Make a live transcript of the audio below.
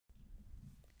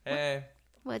Hey,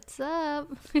 What's up?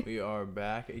 we are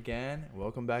back again.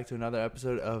 Welcome back to another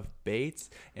episode of Bates.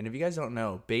 And if you guys don't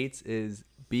know, Bates is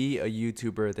be a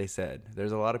YouTuber, they said.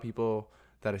 There's a lot of people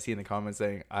that I see in the comments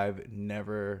saying, I've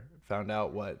never found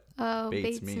out what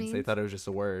Bates means. They thought it was just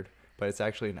a word, but it's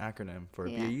actually an acronym for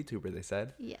be a YouTuber, they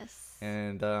said. Yes.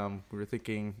 And we were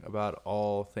thinking about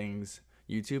all things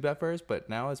YouTube at first, but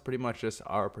now it's pretty much just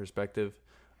our perspective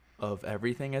of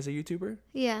everything as a YouTuber.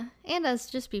 Yeah, and us,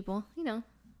 just people,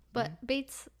 But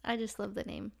Bates, I just love the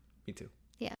name. Me too.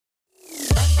 Yeah.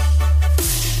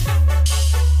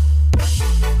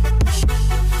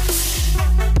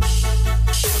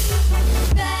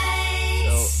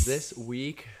 So this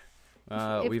week,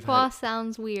 if Khoa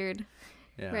sounds weird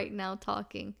right now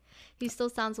talking, he still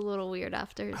sounds a little weird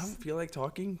after his... I don't feel like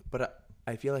talking, but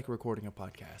I feel like recording a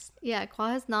podcast. Yeah,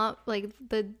 Khoa has not, like,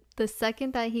 the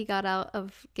second that he got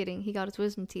his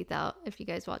wisdom teeth out, if you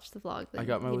guys watched the vlog, then I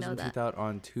got my wisdom teeth out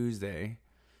on Tuesday,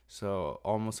 so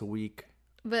almost a week.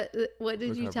 But what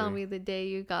did you tell me the day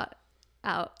you got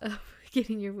out of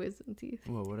getting your wisdom teeth?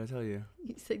 Well, what did I tell you?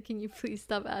 You said, can you please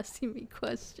stop asking me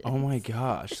questions? Oh my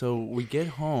gosh. So we get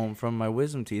home from my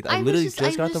wisdom teeth. I literally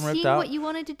just got them ripped out. What you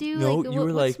wanted to do. No, like, you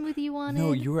were like, what smoothie you wanted.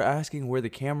 No, you were asking where the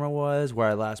camera was, where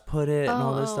I last put it, and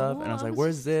all this stuff. And I was like,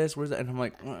 where's this? Where's that? And I'm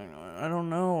like, I don't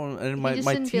know. And my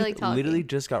teeth literally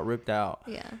just got ripped out.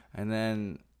 Yeah. And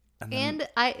then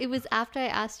it was after I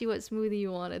asked you what smoothie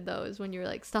you wanted, though, is when you were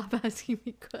like, stop asking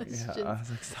me questions. Yeah, I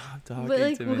was like, stop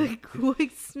talking to me. What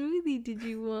smoothie did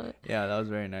you want? Yeah, that was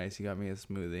very nice. You got me a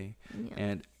smoothie. Yeah.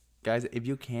 And guys, if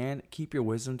you can, keep your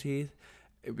wisdom teeth.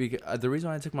 The reason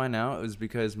why I took mine out was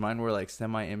because mine were like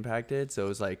semi-impacted. So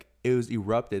it was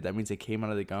erupted. That means it came out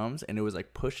of the gums, and it was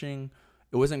like pushing.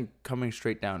 It wasn't coming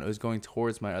straight down. It was going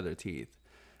towards my other teeth.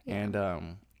 Yeah.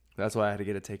 And that's why I had to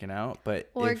get it taken out.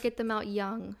 Or get them out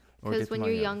young. Because when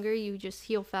you're younger, you just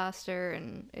heal faster,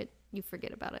 and you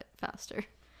forget about it faster.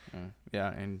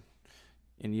 Yeah, and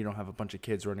you don't have a bunch of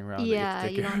kids running around. Yeah,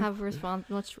 you don't have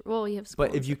much. Well, you have.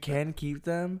 But if you can keep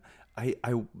them, I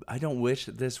don't wish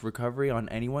this recovery on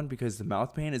anyone, because the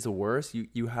mouth pain is the worst. You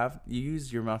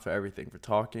use your mouth for everything, for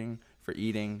talking, for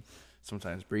eating,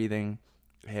 sometimes breathing.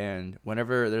 And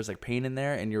whenever there's like pain in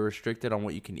there and you're restricted on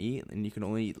what you can eat, and you can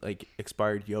only eat like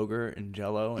expired yogurt and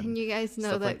Jello and you guys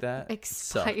know that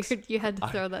expired, you had to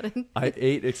throw that in. I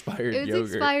ate expired yogurt. It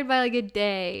was expired by like a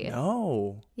day.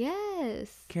 No.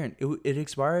 Yes. Karen, it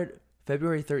expired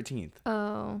February 13th.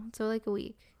 Oh, so like a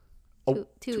week.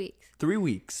 Two weeks. 3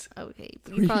 weeks. Okay,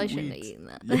 you probably shouldn't have eaten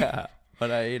that. Yeah. But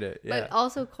I ate it, yeah. But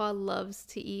also, Khoa loves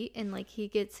to eat, and like he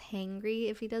gets hangry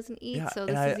if he doesn't eat. Yeah, so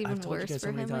this is even worse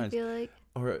for him, I feel like.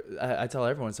 Or I tell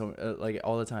everyone like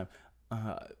all the time.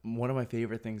 One of my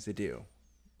favorite things to do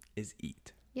is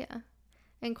eat. Yeah,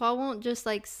 and Khoa won't just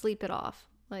like sleep it off.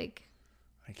 Like,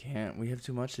 I can't. We have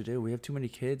too much to do. We have too many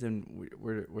kids, and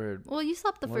we're. Well, you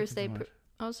slept the first day.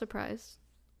 I was surprised.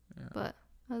 Yeah. But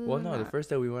the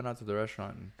first day we went out to the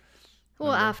restaurant.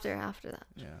 After that.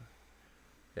 Yeah.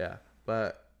 Yeah.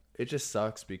 But it just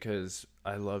sucks because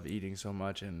I love eating so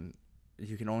much, and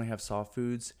you can only have soft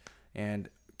foods. And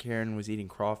Karen was eating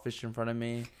crawfish in front of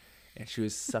me, and she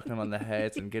was sucking on the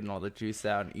heads and getting all the juice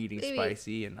out and eating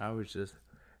spicy, and I was just...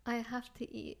 I have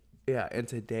to eat. Yeah, and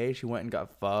today she went and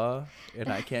got pho, and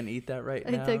I can't eat that right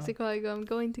now. I texted Khoa, I go, I'm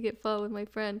going to get pho with my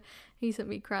friend. He sent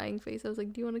me crying face. I was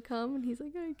like, do you want to come? And he's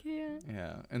like, I can't.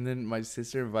 Yeah, and then my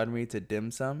sister invited me to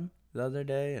dim sum the other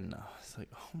day, and I was like,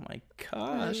 oh my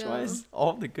gosh, why is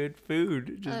all the good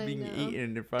food just being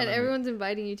eaten in front of me? And everyone's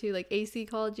inviting you too. Like, AC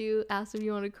called you, asked if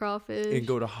you wanted crawfish. And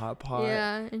go to Hot Pot.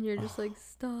 Yeah, and you're just like,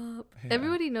 stop. Yeah.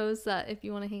 Everybody knows that if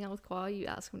you want to hang out with Khoa, you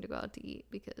ask him to go out to eat,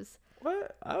 because...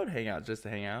 What? I would hang out just to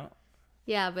hang out.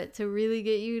 Yeah, but to really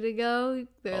get you to go,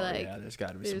 they're like... yeah, there's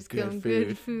got to be some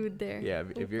good food there. Yeah,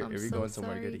 if you're going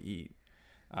somewhere good to eat,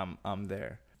 I'm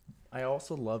there. I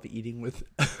also love eating with...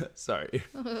 Sorry.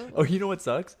 Oh, you know what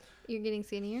sucks? You're getting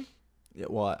skinnier? Yeah,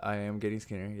 well, I am getting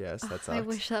skinnier. Yes, that sucks. I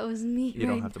wish that was me. You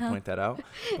don't have to point that out.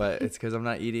 But it's because I'm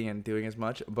not eating and doing as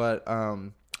much. But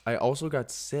I also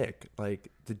got sick.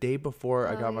 Like, the day before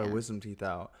I got my wisdom teeth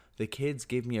out, the kids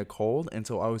gave me a cold. And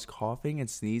so I was coughing and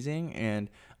sneezing. And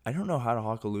I don't know how to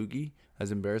hock a loogie,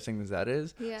 as embarrassing as that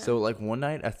is. Yeah. So, like, one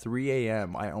night at 3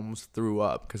 a.m., I almost threw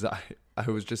up because I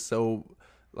was just so...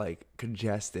 like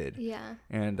congested. Yeah.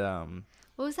 And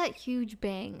what was that huge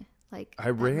bang? Like, I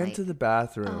ran to the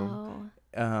bathroom.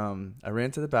 I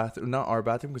ran to the bathroom, not our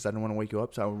bathroom, because I didn't want to wake you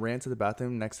up. So I ran to the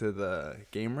bathroom next to the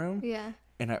game room. Yeah.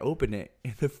 and I open it,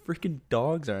 and the freaking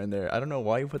dogs are in there. I don't know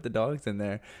why you put the dogs in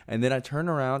there. And then I turn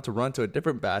around to run to a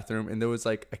different bathroom, and there was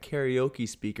like a karaoke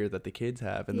speaker that the kids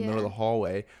have in the middle of the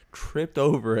hallway. Tripped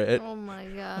over it. Oh my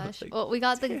gosh. Like, well, we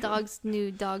got the dog's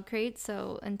new dog crate,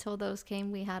 so until those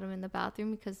came, we had them in the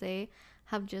bathroom because they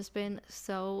have just been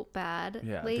so bad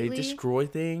lately. They destroy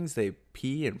things. They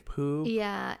pee and poop.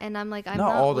 Yeah, and I'm like, I'm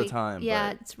not all the time.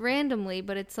 Yeah, it's randomly,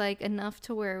 but it's like enough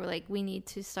to where like we need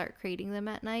to start crating them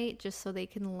at night just so they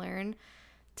can learn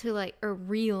to like, or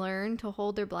relearn to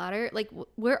hold their bladder. Like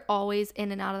we're always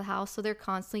in and out of the house, so they're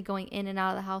constantly going in and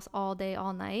out of the house all day,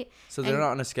 all night. So they're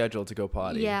not on a schedule to go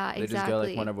potty. Yeah, they just go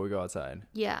like whenever we go outside.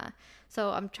 Yeah,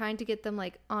 so I'm trying to get them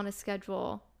like on a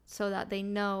schedule so that they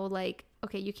know like,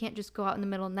 okay, you can't just go out in the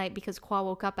middle of the night because Khoa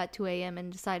woke up at 2 a.m.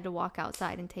 and decided to walk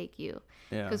outside and take you.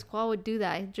 Yeah. Because Khoa would do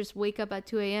that. He'd just wake up at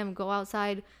 2 a.m., go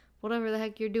outside, whatever the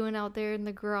heck you're doing out there in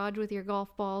the garage with your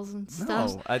golf balls and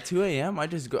stuff. No, at 2 a.m., I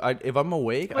just go. If I'm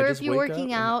awake, I just wake up. Or if you're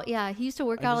working out, he used to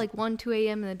work out like 1, 2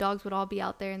 a.m. and the dogs would all be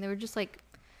out there and they were just like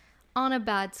on a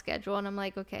bad schedule. And I'm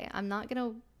like, okay,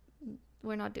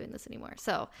 we're not doing this anymore.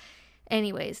 So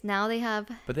anyways, now they have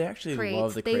But they actually crates.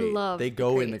 Love the crate. They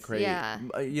go in the crate. Yeah.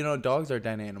 You know, dogs are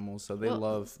den animals, so they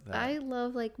love that. I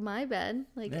love, like, my bed.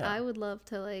 Like, I would love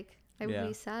to, like, I would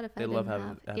be sad if I didn't have. They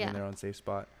love having their own safe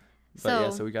spot.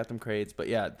 But, so we got them crates. But,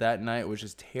 yeah, that night was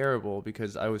just terrible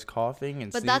because I was coughing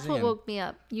and sneezing. But that's what woke me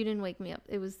up. You didn't wake me up.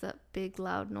 It was that big,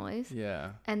 loud noise. Yeah.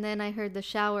 And then I heard the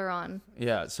shower on.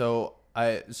 Yeah, so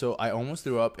I almost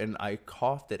threw up and I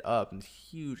coughed it up and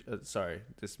huge sorry,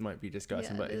 this might be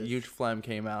disgusting, but a huge phlegm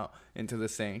came out into the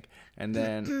sink, and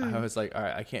then I was like, all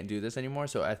right, I can't do this anymore.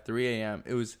 So at 3 a.m.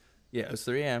 it was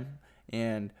 3 a.m.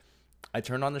 and I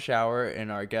turned on the shower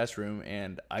in our guest room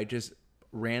and I just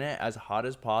ran it as hot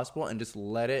as possible and just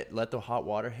let the hot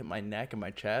water hit my neck and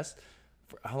my chest.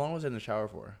 How long was I in the shower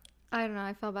for? I don't know.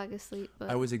 I fell back asleep. But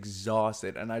I was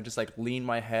exhausted, and I just like leaned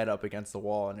my head up against the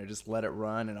wall, and I just let it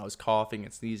run, and I was coughing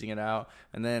and sneezing it out.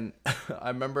 And then I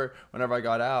remember whenever I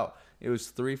got out, it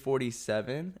was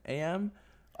 3:47 a.m.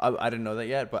 I didn't know that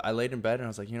yet, but I laid in bed, and I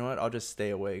was like, you know what? I'll just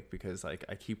stay awake because like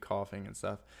I keep coughing and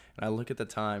stuff. And I look at the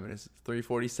time, and it's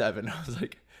 3:47. I was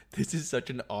like, this is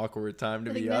such an awkward time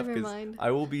to be up because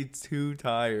I will be too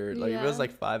tired. Like if it was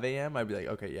like 5 a.m., I'd be like,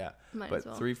 okay, yeah. But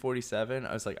 3:47,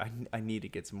 I was like, I need to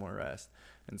get some more rest.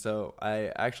 And so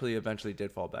I actually eventually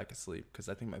did fall back asleep because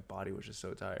I think my body was just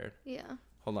so tired. Yeah.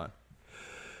 Hold on.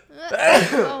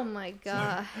 Oh my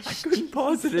gosh. I couldn't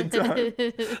pause it in time.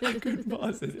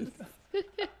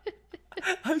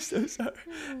 I'm so sorry.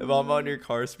 If I'm on your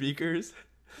car speakers,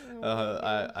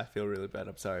 I feel really bad.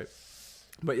 I'm sorry.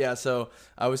 But yeah, so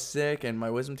I was sick and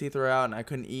my wisdom teeth were out and I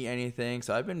couldn't eat anything.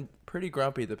 So I've been pretty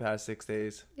grumpy the past 6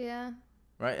 days. Yeah.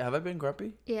 Right? Have I been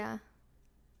grumpy? Yeah.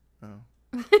 Oh.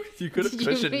 You could have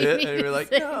cushioned it and you were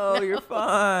like, no, you're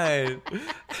fine.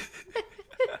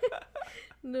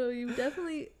 No, you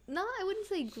definitely... No, I wouldn't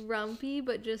say grumpy,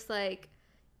 but just like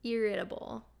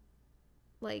irritable.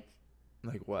 Like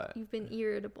what? You've been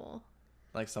irritable.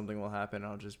 Like something will happen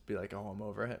and I'll just be like, oh, I'm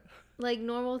over it. Like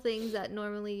normal things that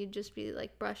normally you'd just be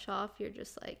like brush off, you're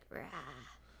just like, rah.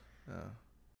 Oh.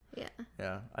 Yeah.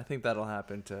 Yeah. I think that'll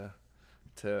happen to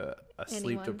a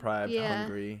sleep-deprived,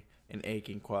 hungry, and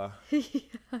aching Khoa. Yeah,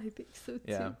 I think so too.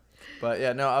 Yeah. But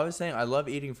yeah, no, I was saying I love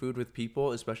eating food with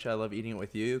people, especially I love eating it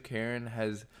with you. Karen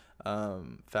has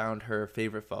found her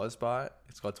favorite pho spot.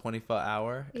 It's called 20 Pho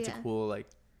Hour. It's a cool like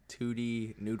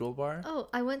 2D noodle bar. Oh,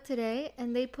 I went today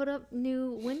and they put up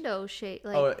new window shade.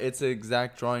 Like, oh, it's an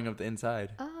exact drawing of the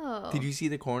inside. Oh. Did you see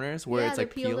the corners where it's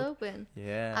like peeled open?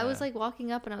 Yeah. I was like walking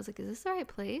up and I was like, is this the right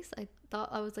place? I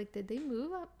was like, did they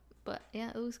move up? But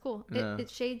yeah, it was cool. Yeah. It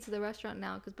shades the restaurant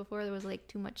now because before there was like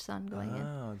too much sun going in.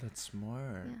 Oh, that's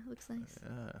smart. Yeah, it looks nice.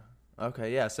 Yeah.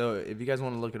 Okay, yeah. So if you guys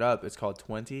want to look it up, it's called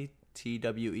 20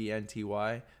 TWENTY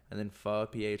and then Pho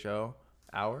PHO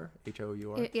hour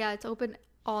HOUR. Yeah, it's open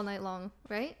all night long,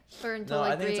 right? Or until no,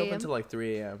 like I think 3 it's a.m. open until like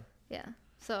 3 a.m. Yeah.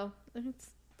 So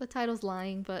the title's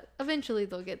lying, but eventually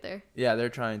they'll get there. Yeah, they're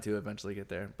trying to eventually get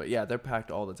there. But yeah, they're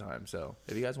packed all the time. So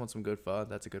if you guys want some good pho,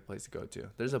 that's a good place to go to.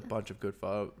 There's a bunch of good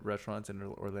pho restaurants in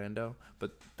Orlando,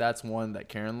 but that's one that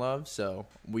Karen loves. So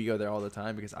we go there all the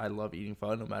time because I love eating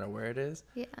pho no matter where it is.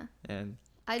 Yeah. And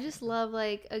I just love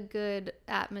like a good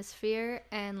atmosphere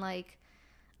and like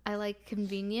I like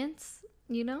convenience,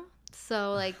 you know?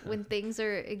 So like when things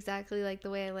are exactly like the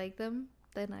way I like them,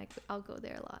 then I'll go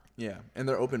there a lot. Yeah, and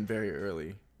they're open very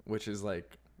early, which is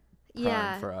like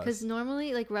prime for us. Because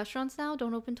normally like restaurants now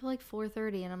don't open till like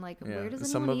 4:30, and I'm like, where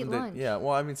does anyone eat lunch? Yeah,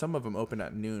 well, I mean, some of them open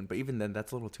at noon, but even then,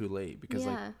 that's a little too late because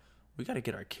like we got to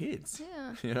get our kids.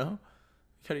 Yeah, you know,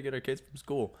 gotta get our kids from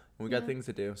school, and we got things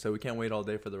to do, so we can't wait all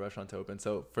day for the restaurant to open.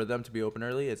 So for them to be open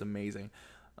early is amazing.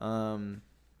 But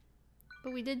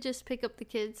we did just pick up the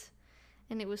kids,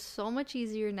 and it was so much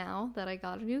easier now that I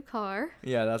got a new car.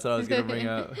 Yeah, that's what I was gonna bring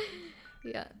up.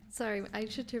 Yeah, sorry, I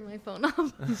should turn my phone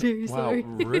off. I'm very sorry.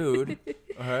 Wow, rude.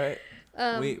 All right.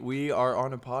 We are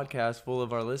on a podcast full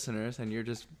of our listeners, and you're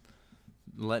just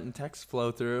letting text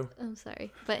flow through. I'm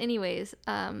sorry. But anyways,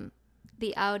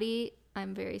 the Audi,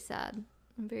 I'm very sad.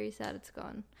 I'm very sad it's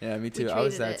gone. Yeah, me too. I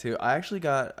was sad too.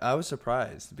 I was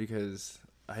surprised because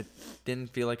I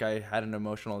didn't feel like I had an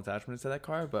emotional attachment to that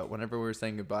car, but whenever we were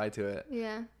saying goodbye to it.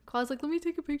 Yeah. Claude's like, let me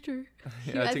take a picture.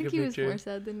 Yeah, I think he was more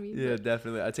sad than me. Yeah,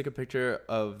 definitely. I took a picture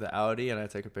of the Audi, and I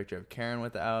took a picture of Karen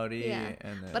with the Audi. Yeah.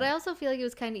 But I also feel like it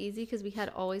was kind of easy because we had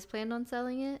always planned on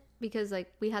selling it because,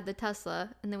 like, we had the Tesla,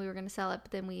 and then we were going to sell it,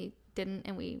 but then we didn't,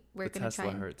 and we were going to try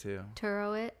and hurt too.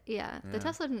 Turo it. Yeah, the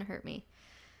Tesla didn't hurt me.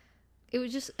 It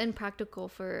was just impractical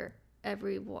for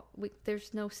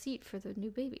there's no seat for the new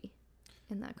baby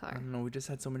in that car. I don't know. We just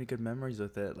had so many good memories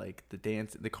with it. Like the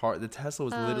Tesla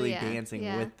was literally dancing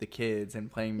with the kids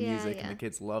and playing music, and the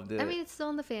kids loved it. I mean, it's still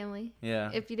in the family.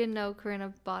 Yeah. If you didn't know,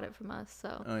 Corinna bought it from us.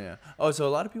 So. Oh yeah. Oh, so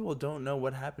a lot of people don't know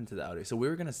what happened to the Audi. So we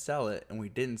were gonna sell it, and we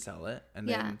didn't sell it, and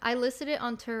then I listed it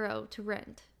on Turo to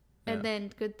rent, and then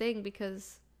good thing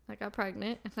because I got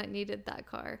pregnant and I needed that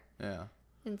car. Yeah.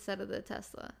 Instead of the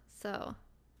Tesla. So,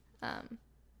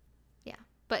 yeah.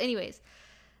 But anyways,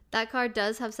 that car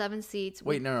does have 7 seats.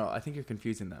 Wait, no. I think you're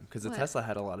confusing them because the Tesla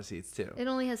had a lot of seats too. It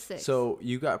only has 6. So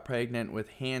you got pregnant with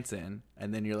Hanson,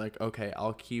 and then you're like, okay,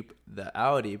 I'll keep the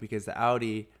Audi because the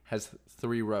Audi has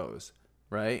 3 rows,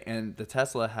 right? And the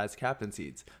Tesla has captain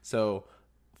seats. So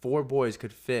 4 boys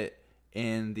could fit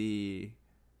in the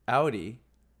Audi.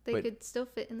 They could still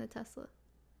fit in the Tesla.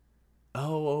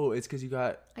 Oh, it's because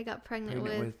I got pregnant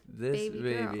with this baby.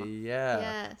 Girl. Yeah.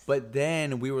 Yes. But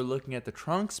then we were looking at the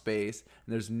trunk space,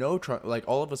 and there's no trunk. Like,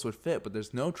 all of us would fit, but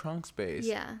there's no trunk space.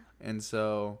 Yeah. And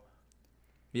so,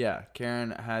 yeah,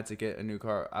 Karen had to get a new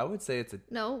car. I would say it's a...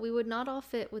 No, we would not all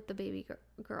fit with the baby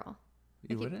girl.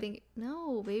 You wouldn't?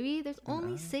 No, baby. There's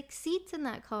only 6 seats in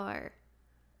that car.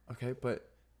 Okay, but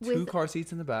 2 car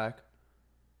seats in the back.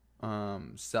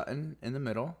 Sutton in the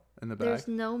middle. In the back. There's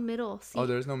no middle seat. Oh,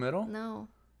 there's no middle? No.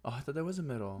 Oh, I thought there was a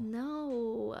middle.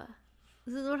 No.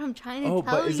 This is what I'm trying to tell you. Oh,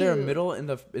 but is there a middle in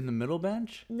the middle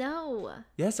bench? No.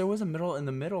 Yes, there was a middle in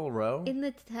the middle row. In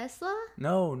the Tesla?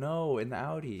 No, in the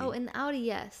Audi. Oh, in the Audi,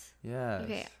 yes. Yes.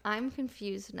 Okay, I'm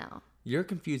confused now. You're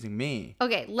confusing me.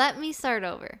 Okay, let me start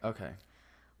over. Okay.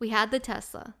 We had the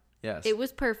Tesla. Yes. It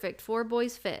was perfect. 4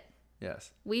 boys fit.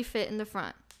 Yes. We fit in the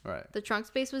front. Right. The trunk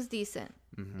space was decent.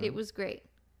 Mm-hmm. It was great.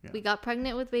 Yeah. We got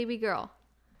pregnant with baby girl.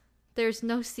 There's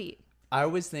no seat. I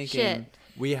was thinking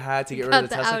we had to get rid of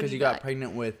the Tesla because you got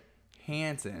pregnant with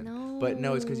Hanson. No. But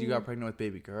no, it's because you got pregnant with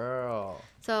baby girl.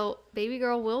 So baby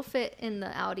girl will fit in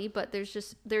the Audi, but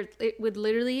it would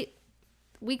literally,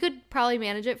 we could probably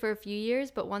manage it for a few years,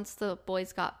 but once the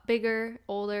boys got bigger,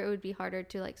 older, it would be harder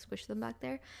to like squish them back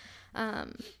there.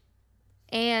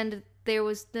 And there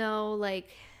was no like,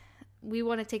 we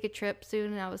want to take a trip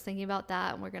soon, and I was thinking about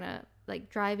that, and we're gonna like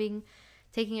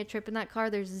taking a trip in that car.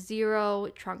 There's 0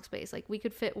 trunk space. Like we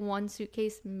could fit 1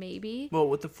 suitcase maybe. Well,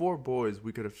 with the 4 boys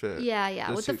we could have fit.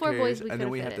 Yeah, with the 4 boys we could have fit. And then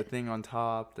we had the thing on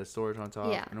top, the storage on top,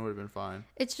 and it would have been fine.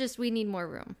 It's just we need more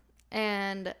room.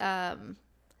 And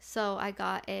so I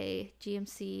got a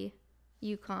GMC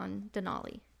Yukon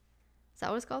Denali. Is that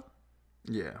what it's called?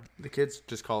 Yeah, the kids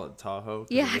just call it Tahoe.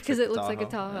 Yeah, because it looks like a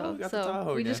Tahoe. Yeah,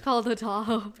 so we just call it the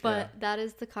Tahoe. But that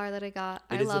is the car that I got.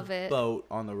 I love it. It is a boat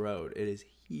on the road. It is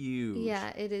huge. Yeah,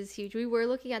 it is huge. We were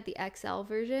looking at the XL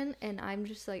version, and I'm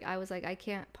just like, I was like, I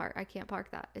can't park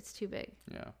that. It's too big.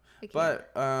 Yeah,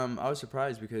 but I was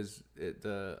surprised because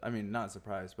not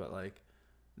surprised, but like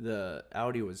the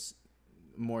Audi was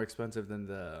more expensive than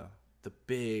the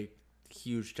big,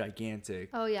 huge, gigantic.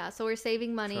 Oh yeah, so we're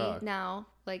saving money truck. Now,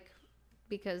 like.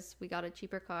 Because we got a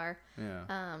cheaper car.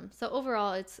 Yeah. So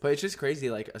overall, But it's just crazy.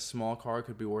 Like a small car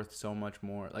could be worth so much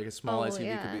more. Like a small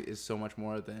SUV is so much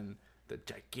more than the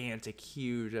gigantic,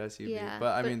 huge SUV. Yeah,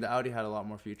 but I mean, the Audi had a lot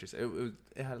more features.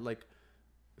 It had like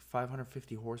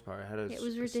 550 horsepower. It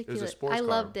was ridiculous. It was a sports car. I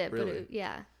loved it. Really.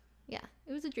 But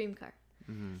it was a dream car.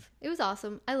 Mm-hmm. It was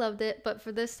awesome. I loved it. But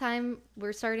for this time,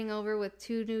 we're starting over with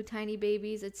 2 new tiny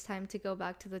babies. It's time to go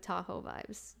back to the Tahoe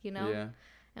vibes. You know. Yeah.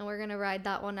 And we're going to ride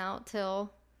that one out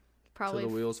till Probably. So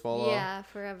the wheels fall off. Yeah,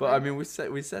 forever. But I mean, we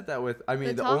said that with. I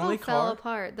mean, the only car fell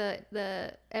apart.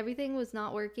 The everything was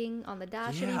not working on the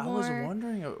dash anymore. Yeah, I was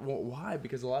wondering why,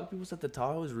 because a lot of people said the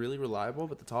Tahoe was really reliable,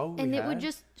 but the Tahoe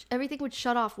everything would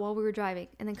shut off while we were driving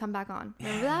and then come back on.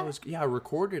 Remember that? I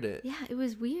recorded it. Yeah, it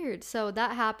was weird. So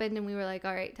that happened, and we were like,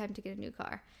 all right, time to get a new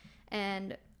car,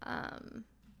 and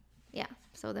yeah.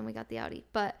 So then we got the Audi,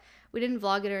 but we didn't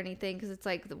vlog it or anything because it's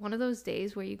like one of those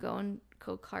days where you go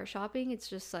car shopping. It's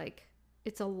just like.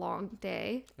 It's a long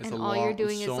day and all you're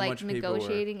doing is like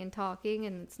negotiating and talking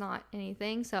and it's not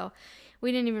anything. So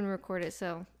we didn't even record it.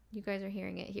 So you guys are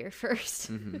hearing it here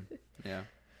first. Mm-hmm. Yeah.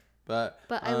 But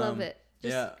I love it.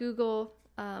 Just Google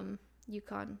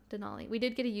Yukon Denali. We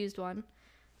did get a used one.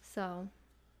 So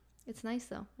it's nice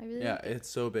though. I really like it. It's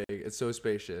so big. It's so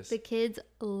spacious. The kids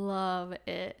love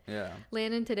it. Yeah.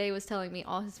 Landon today was telling me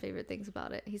all his favorite things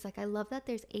about it. He's like, I love that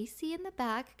there's AC in the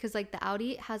back because like the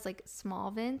Audi has like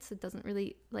small vents. It doesn't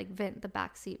really like vent the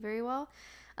back seat very well.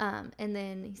 And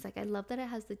then he's like, I love that it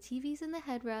has the TVs in the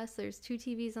headrest. There's 2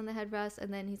 TVs on the headrest.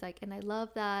 And then he's like, and I love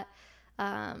that.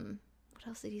 What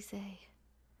else did he say?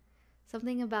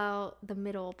 Something about the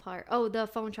middle part. Oh, the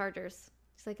phone chargers.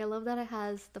 He's like, I love that it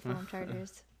has the phone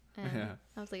chargers. And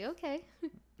I was like, okay.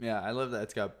 Yeah, I love that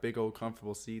it's got big old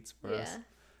comfortable seats for us.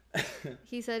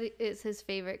 He said it's his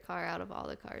favorite car out of all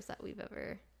the cars that we've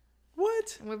ever.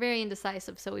 What? And we're very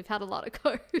indecisive, so we've had a lot of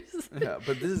cars. Yeah,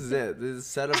 but this is it. This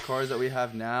set of cars that we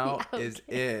have now is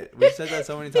it. We've said that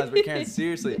so many times, but Karen,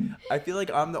 seriously, I feel like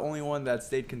I'm the only one that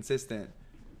stayed consistent.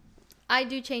 I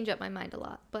do change up my mind a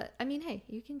lot, but I mean, hey,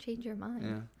 you can change your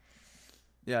mind.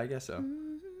 Yeah, I guess so.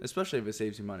 Mm-hmm. Especially if it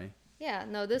saves you money. Yeah,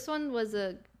 no, this one was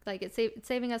it's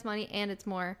saving us money and it's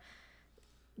more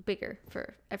bigger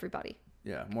for everybody.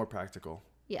 Yeah, more practical.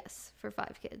 Yes, for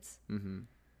 5 kids. Mm-hmm.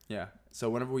 Yeah. So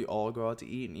whenever we all go out to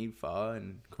eat and eat pho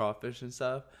and crawfish and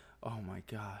stuff, oh my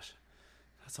gosh,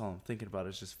 that's all I'm thinking about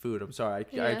is just food. I'm sorry,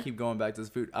 I keep going back to this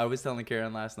food. I was telling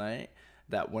Karen last night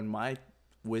that when my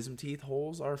wisdom teeth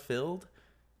holes are filled,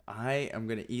 I am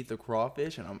gonna eat the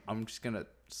crawfish and I'm just gonna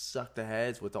suck the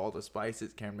heads with all the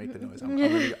spices. Can't make the noise. I'm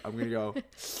gonna go.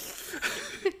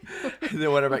 And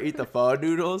then whenever I eat the pho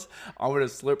noodles, I'm gonna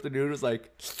slurp the noodles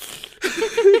like.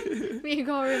 Me and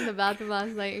Khoa were in the bathroom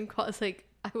last night, and Khoa's like,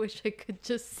 "I wish I could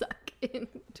just suck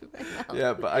into my mouth."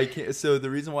 Yeah, but I can't. So the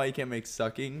reason why you can't make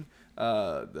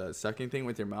the sucking thing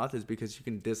with your mouth is because you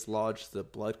can dislodge the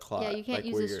blood clot. Yeah, you can't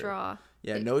use a straw.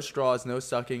 Yeah, no straws, no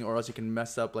sucking, or else you can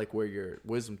mess up like where your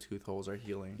wisdom tooth holes are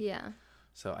healing. Yeah.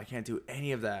 So I can't do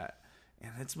any of that,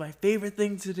 and it's my favorite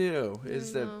thing to do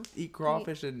is to eat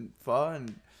crawfish and pho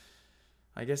and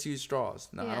I guess use straws.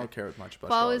 No, I don't care as much about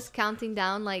straws. Khoa was counting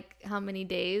down like how many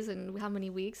days and how many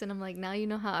weeks, and I'm like, now you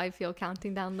know how I feel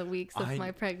counting down the weeks of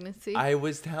my pregnancy. I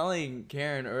was telling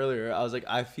Karen earlier, I was like,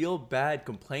 I feel bad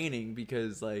complaining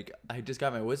because like I just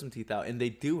got my wisdom teeth out and they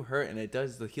do hurt and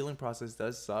the healing process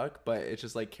does suck, but it's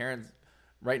just like Karen's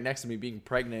right next to me being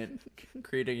pregnant,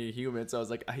 creating a human. So I was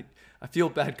like, I feel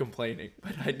bad complaining,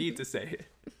 but I need to say it.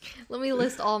 Let me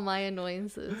list all my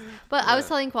annoyances. But I was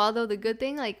telling Khoa though, the good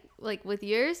thing, like with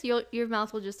yours, your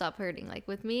mouth will just stop hurting. Like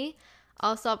with me,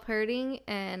 I'll stop hurting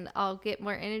and I'll get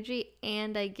more energy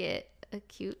and I get a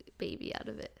cute baby out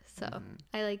of it. So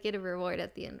I like get a reward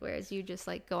at the end, whereas you just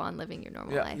like go on living your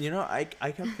normal life. You know, I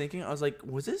kept thinking, I was like,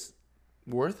 was this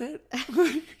worth it?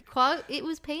 Khoa, it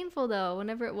was painful though.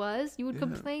 Whenever it was, you would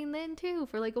complain then too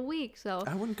for like a week. So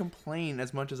I wouldn't complain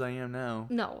as much as I am now.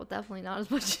 No, definitely not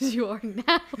as much as you are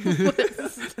now.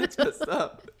 That's messed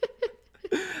up.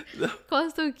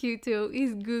 Khoa's so cute too.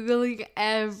 He's Googling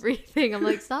everything. I'm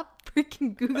like, stop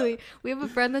freaking Googling. We have a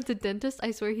friend that's a dentist.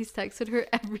 I swear he's texted her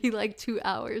every like 2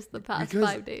 hours the past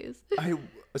 5 days.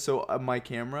 My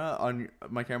camera on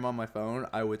my phone,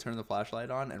 I would turn the flashlight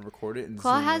on and record it. And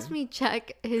Khoa has me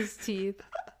check his teeth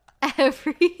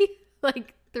every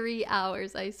like 3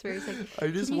 hours. I swear. He's like, I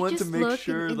just want to make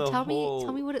sure and tell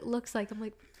me what it looks like. I'm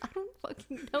like, I don't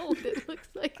fucking know what it looks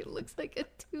like. It looks like a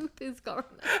tooth is gone.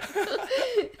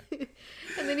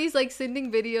 And then he's like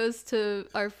sending videos to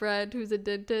our friend who's a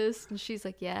dentist, and she's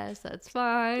like, yes, that's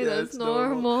fine. That's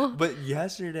normal. But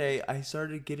yesterday I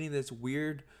started getting this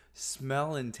weird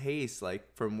smell and taste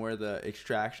like from where the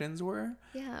extractions were.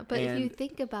 Yeah, but if you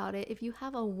think about it, if you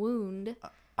have a wound,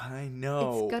 I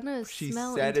know it's gonna she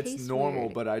smell said and it's taste normal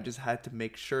weird. But I just had to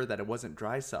make sure that it wasn't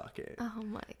dry socket. Oh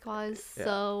my god,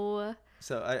 so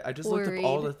I just looked up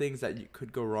all the things that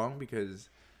could go wrong because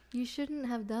you shouldn't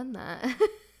have done that.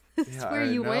 That's where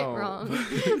you went wrong.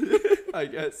 I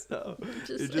guess so.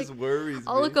 It just worries me.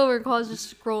 I'll look over and Khoa's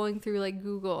just scrolling through like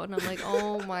Google, and I'm like,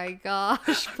 oh my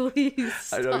gosh, please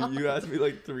stop. I know you asked me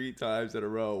like 3 times in a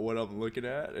row what I'm looking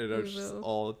at, and it's just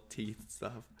all teeth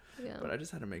stuff. Yeah. But I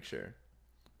just had to make sure.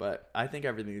 But I think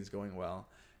everything is going well.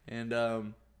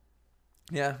 And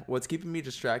yeah, what's keeping me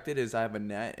distracted is I have a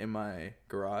net in my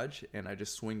garage, and I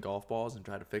just swing golf balls and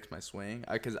try to fix my swing.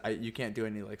 Because you can't do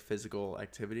any like physical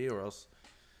activity, or else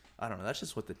I don't know. That's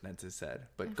just what the dentist said.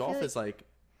 But golf is like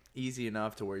easy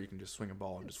enough to where you can just swing a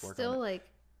ball and just work on it. Still like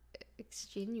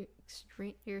extreme.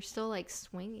 You're still like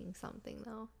swinging something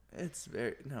though. It's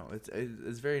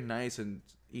very nice and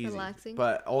easy, relaxing.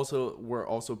 But also we're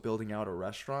also building out a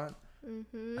restaurant.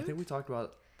 Mm-hmm. I think we talked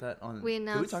about that on. We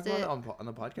announced. Did we talk about it on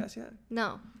the podcast yet?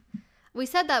 No, we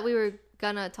said that we were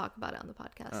gonna talk about it on the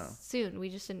podcast soon. We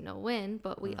just didn't know when.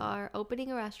 But we are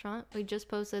opening a restaurant. We just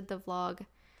posted the vlog.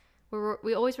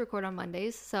 We always record on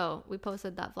Mondays, so we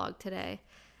posted that vlog today.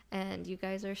 And you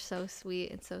guys are so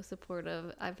sweet and so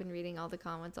supportive. I've been reading all the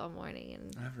comments all morning,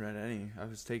 and I haven't read any. I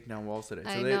was taking down walls today.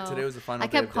 Today was the final. I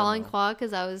kept calling Khoa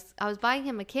because I was buying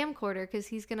him a camcorder because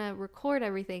he's gonna record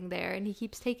everything there, and he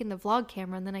keeps taking the vlog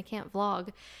camera, and then I can't vlog.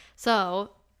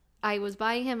 So I was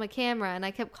buying him a camera, and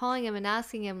I kept calling him and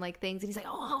asking him like things, and he's like,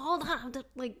 "Oh, hold on, I'm just,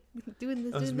 like doing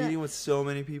this." I was meeting with so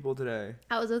many people today.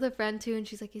 I was with a friend too, and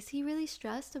she's like, "Is he really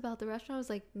stressed about the restaurant?" I was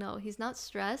like, "No, he's not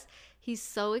stressed. He's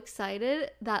so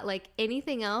excited that like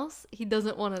anything else, he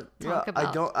doesn't want to talk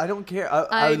about." I don't care.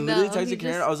 I literally texted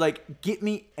Karen. I was like, "Get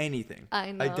me anything.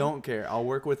 I know. I don't care. I'll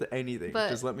work with anything. But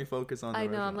just let me focus on." I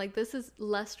know. I'm like, this is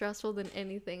less stressful than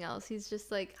anything else. He's just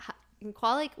like. And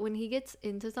Khoa, like when he gets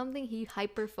into something, he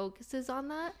hyper focuses on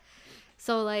that.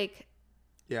 So like,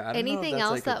 yeah, I don't anything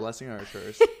know if that's else like a blessing or a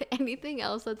curse. Anything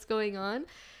else that's going on,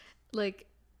 like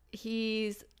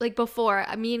he's like before.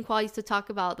 Me and Khoa used to talk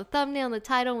about the thumbnail and the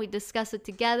title, and we'd discuss it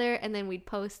together, and then we'd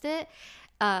post it.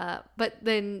 But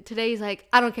then today he's like,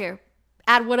 I don't care,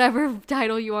 add whatever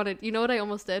title you wanted. You know what I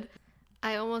almost did?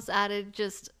 I almost added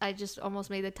I just almost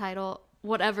made the title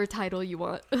whatever title you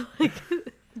want. Like.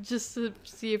 Just to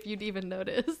see if you'd even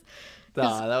notice.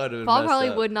 Nah, that would have been Paul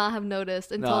probably would not have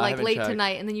noticed until like late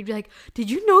tonight, and then you'd be like,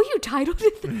 "Did you know you titled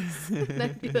it this?" And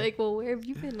I'd be like, "Well, where have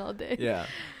you been all day?" Yeah.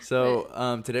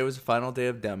 So today was the final day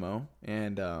of demo,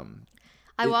 and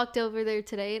I walked over there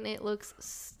today, and it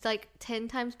looks like 10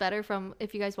 times better from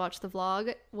if you guys watched the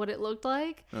vlog. What it looked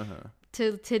like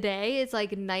to today, it's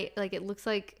like night. Like it looks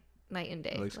like. Night and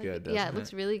day. It looks like, good. Yeah, it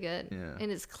looks really good. Yeah,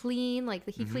 and it's clean. Like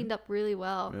he cleaned up really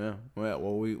well. Yeah.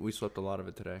 Well, we swept a lot of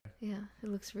it today. Yeah, it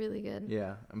looks really good.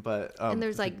 Yeah, but and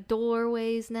there's like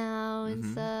doorways now and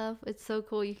stuff. It's so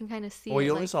cool. You can kind of see. Well,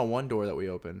 you only saw one door that we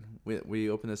opened. We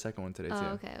opened the second one today too.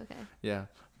 Oh, okay. Yeah,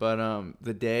 but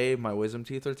the day my wisdom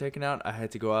teeth were taken out, I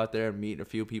had to go out there and meet a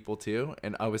few people too,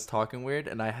 and I was talking weird,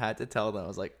 and I had to tell them I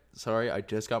was like, "Sorry, I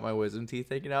just got my wisdom teeth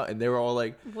taken out," and they were all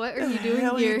like, "What are you doing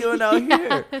here? What are you doing out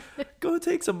here? Go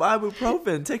take some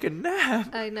ibuprofen, take a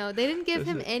nap." I know they didn't give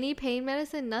him any pain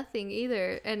medicine, nothing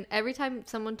either. And every time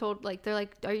someone told, like, they're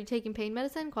like, "Are you taking pain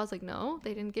medicine?" Khoa's like, "No,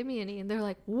 they didn't give me any," and they're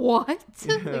like, "What?"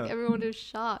 Yeah. Like everyone was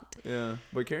shocked. Yeah,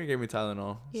 but Karen gave me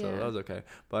Tylenol, so that was okay.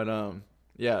 But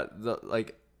yeah,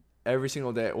 every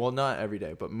single day, well, not every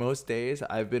day, but most days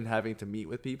I've been having to meet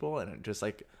with people, and it just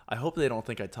like I hope they don't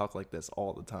think I talk like this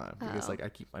all the time because like I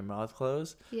keep my mouth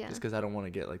closed just because I don't want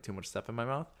to get like too much stuff in my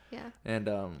mouth. Yeah. And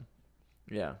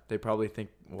yeah, they probably think,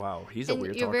 wow, he's a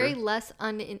weird you're talker. Very less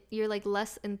you're like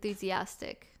less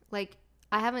enthusiastic. Like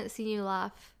I haven't seen you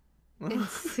laugh in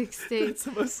 6 days. That's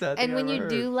the most sad thing and when I've you heard.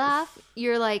 Do laugh,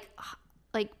 you're like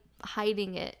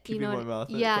hiding it. Keeping my mouth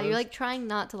closed. You're like trying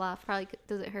not to laugh. Probably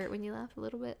does it hurt when you laugh a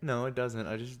little bit? No, it doesn't.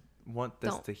 I just want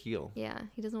this to heal. Yeah,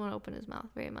 he doesn't want to open his mouth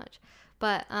very much.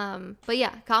 But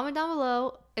yeah, comment down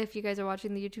below if you guys are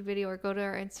watching the YouTube video, or go to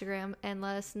our Instagram and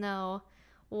let us know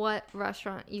what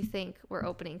restaurant you think we're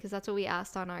opening, because that's what we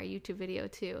asked on our YouTube video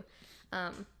too.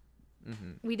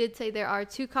 We did say there are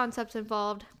 2 concepts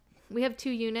involved. We have 2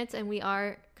 units, and we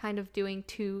are kind of doing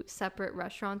 2 separate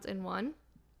restaurants in one,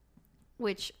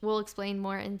 which we'll explain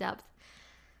more in depth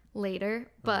later.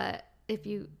 But if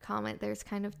you comment, there's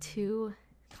kind of 2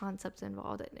 concepts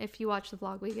involved. If you watch the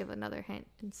vlog, we give another hint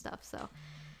and stuff. So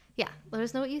yeah, let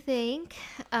us know what you think.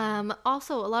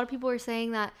 Also, a lot of people were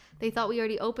saying that they thought we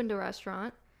already opened a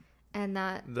restaurant, and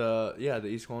that the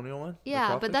East Colonial one.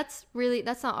 Yeah, but that's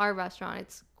not our restaurant.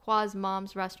 It's Khoa's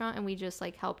mom's restaurant, and we just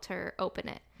like helped her open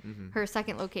it. Her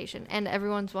second location, and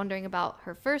everyone's wondering about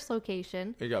her first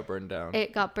location. It got burned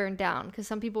down because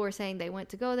some people were saying they went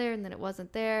to go there and then it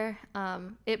wasn't there.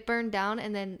 It burned down,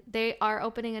 and then they are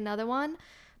opening another one,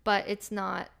 but it's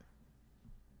not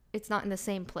it's not in the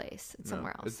same place. It's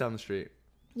somewhere else. It's down the street.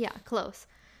 Yeah, close.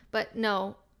 But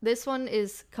no, this one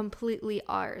is completely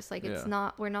ours. Like, it's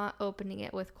not, we're not opening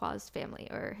it with Khoa's family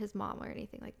or his mom or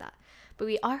anything like that. But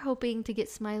we are hoping to get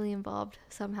Smiley involved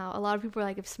somehow. A lot of people are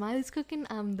like, if Smiley's cooking,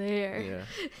 I'm there.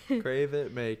 Yeah. Crave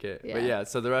it, make it. Yeah. But yeah,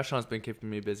 so the restaurant's been keeping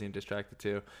me busy and distracted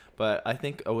too. But I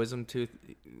think a wisdom tooth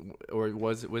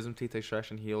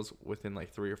extraction heals within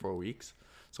like 3 or 4 weeks.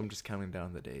 So I'm just counting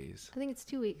down the days. I think it's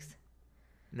 2 weeks.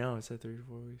 No, it said 3 to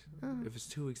 4 weeks. Oh. If it's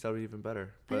 2 weeks, that would be even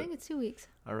better. But I think it's 2 weeks.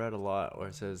 I read a lot where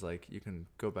it says like you can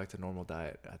go back to normal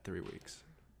diet at 3 weeks.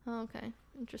 Oh, okay.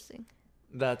 Interesting.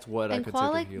 That's what I consider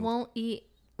healed. And Khoa won't eat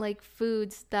like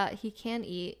foods that he can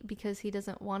eat because he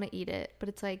doesn't want to eat it. But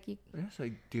it's like, yes,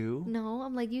 I do. No,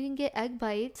 I'm like, you can get egg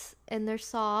bites and they're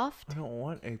soft. I don't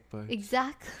want egg bites.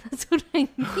 Exactly. That's what I mean.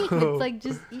 It's like,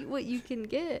 just eat what you can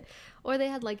get. Or they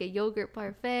had like a yogurt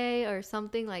parfait or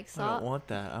something like soft. I don't want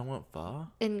that. I want pho.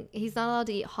 And he's not allowed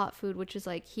to eat hot food, which is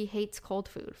like, he hates cold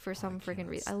food for some freaking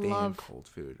reason. I love cold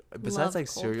food. Besides like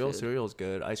cereal, cereal's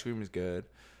good. Ice cream is good.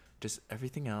 Just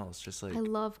everything else, just like... I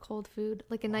love cold food.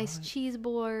 Like a nice cheese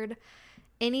board.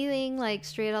 Anything like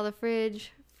straight out of the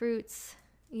fridge. Fruits,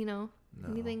 you know. No,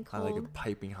 anything cold. I like it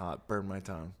piping hot. Burn my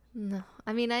tongue. No.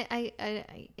 I mean, I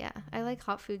like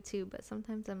hot food too, but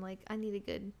sometimes I'm like, I need a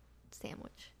good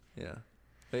sandwich. Yeah.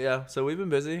 But yeah, so we've been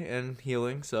busy and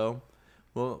healing, so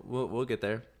we'll get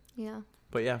there. Yeah.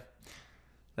 But yeah.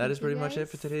 That is pretty much it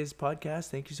for today's podcast.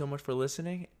 Thank you so much for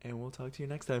listening, and we'll talk to you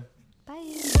next time.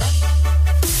 Bye.